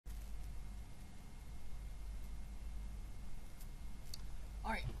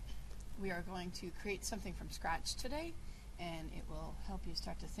we are going to create something from scratch today, and it will help you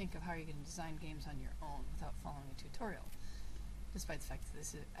start to think of how you're going to design games on your own without following a tutorial, despite the fact that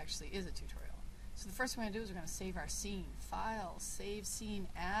this actually is a tutorial. So the first thing we're going to do is we're going to save our scene. File, save scene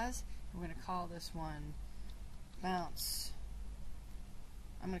as, and we're going to call this one bounce.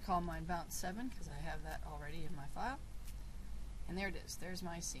 I'm going to call mine bounce 7 because I have that already in my file. And there it is. There's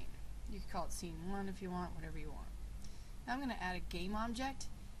my scene. You can call it scene 1 if you want, whatever you want. Now I'm going to add a game object,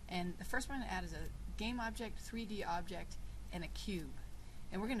 and the first one I'm going to add is a game object, 3D object, and a cube.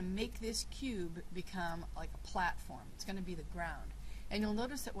 And we're going to make this cube become like a platform. It's going to be the ground. And you'll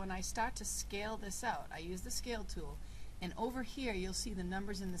notice that when I start to scale this out, I use the scale tool, and over here you'll see the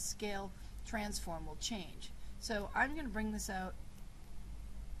numbers in the scale transform will change. So I'm going to bring this out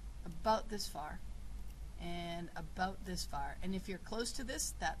about this far and about this far. And if you're close to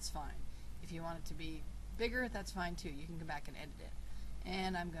this, that's fine. If you want it to be bigger, that's fine too. You can come back and edit it.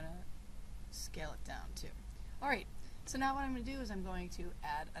 And I'm going to scale it down too. Alright, so now what I'm going to do is I'm going to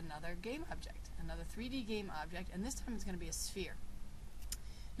add another game object, another 3D game object, and this time it's going to be a sphere.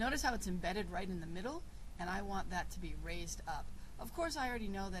 Notice how it's embedded right in the middle, and I want that to be raised up. Of course, I already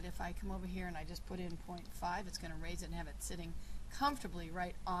know that if I come over here and I just put in 0.5, it's going to raise it and have it sitting comfortably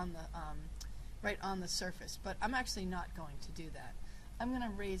right on the surface. But I'm actually not going to do that. I'm going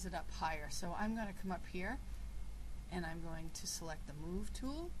to raise it up higher. So I'm going to come up here, and I'm going to select the Move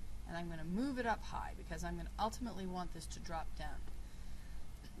tool, and I'm going to move it up high because I'm going to ultimately want this to drop down.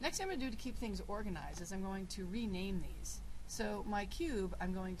 Next thing I'm going to do to keep things organized is I'm going to rename these. So my cube,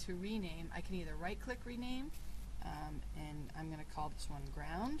 I'm going to rename. I can either right-click rename, and I'm going to call this one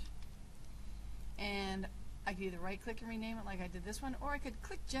ground. And I can either right-click and rename it like I did this one, or I could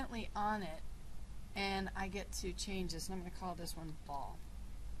click gently on it, and I get to change this, and I'm going to call this one ball.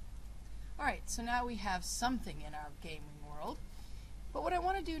 Alright, so now we have something in our gaming world. But what I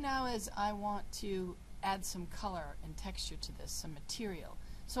want to do now is I want to add some color and texture to this, some material.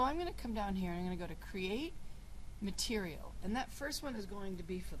 So I'm going to come down here and I'm going to go to Create, Material. And that first one is going to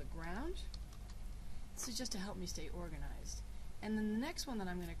be for the ground. This is just to help me stay organized. And then the next one that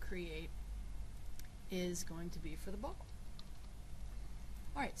I'm going to create is going to be for the ball.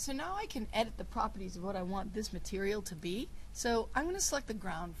 Alright, so now I can edit the properties of what I want this material to be. So I'm going to select the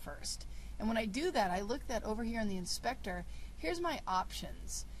ground first. And when I do that, I look that over here in the inspector, here's my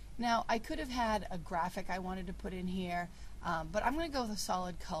options. Now, I could have had a graphic I wanted to put in here, but I'm going to go with a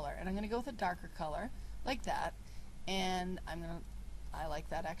solid color. And I'm going to go with a darker color, like that. And I like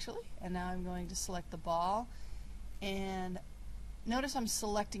that actually. And now I'm going to select the ball. And notice I'm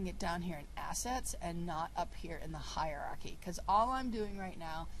selecting it down here in Assets and not up here in the hierarchy, because all I'm doing right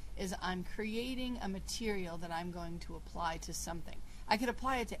now is I'm creating a material that I'm going to apply to something. I could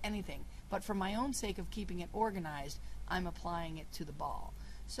apply it to anything, but for my own sake of keeping it organized, I'm applying it to the ball.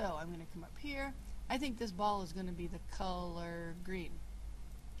 So I'm going to come up here. I think this ball is going to be the color green.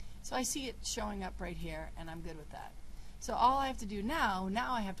 So I see it showing up right here, and I'm good with that. So all I have to do now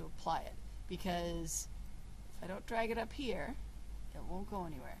I have to apply it, because if I don't drag it up here, it won't go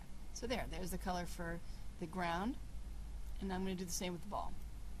anywhere. So there's the color for the ground, and I'm going to do the same with the ball.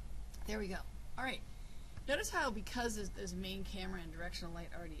 There we go. Alright, notice how because there's main camera and directional light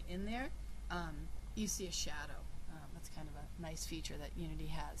already in there, you see a shadow. That's kind of a nice feature that Unity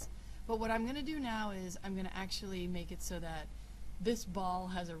has. But what I'm going to do now is I'm going to actually make it so that this ball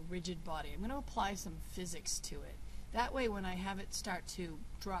has a rigid body. I'm going to apply some physics to it. That way when I have it start to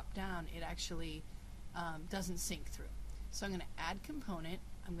drop down, it actually doesn't sink through. So I'm going to add component,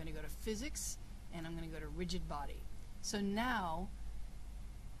 I'm going to go to physics, and I'm going to go to rigid body. So now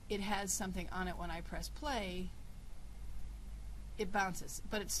it has something on it. When I press play, it bounces,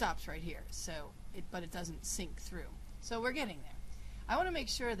 but it stops right here. But it doesn't sink through. So we're getting there. I want to make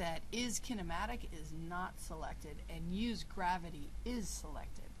sure that is kinematic is not selected and use gravity is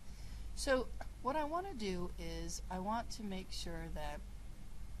selected. So what I want to do is I want to make sure that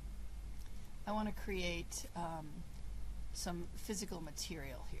I want to create some physical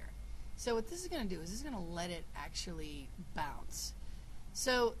material here. So what this is going to do is this is going to let it actually bounce.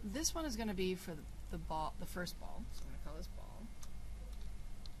 So this one is going to be for the ball, the first ball. So I'm going to call this ball.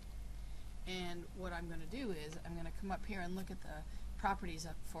 And what I'm going to do is I'm going to come up here and look at the properties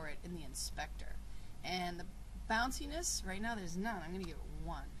up for it in the inspector. And the bounciness, right now there's none. I'm going to give it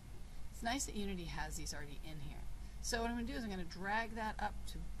 1. It's nice that Unity has these already in here. So what I'm going to do is I'm going to drag that up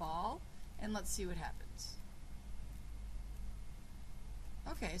to ball, and let's see what happens.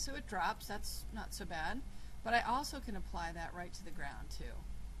 Okay, so it drops. That's not so bad. But I also can apply that right to the ground too.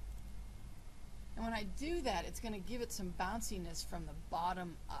 And when I do that, it's going to give it some bounciness from the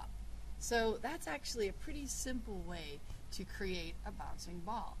bottom up. So that's actually a pretty simple way to create a bouncing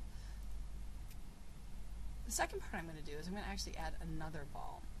ball. The second part I'm going to do is I'm going to actually add another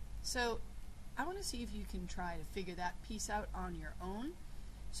ball. So I want to see if you can try to figure that piece out on your own.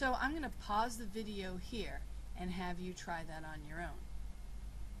 So I'm going to pause the video here and have you try that on your own.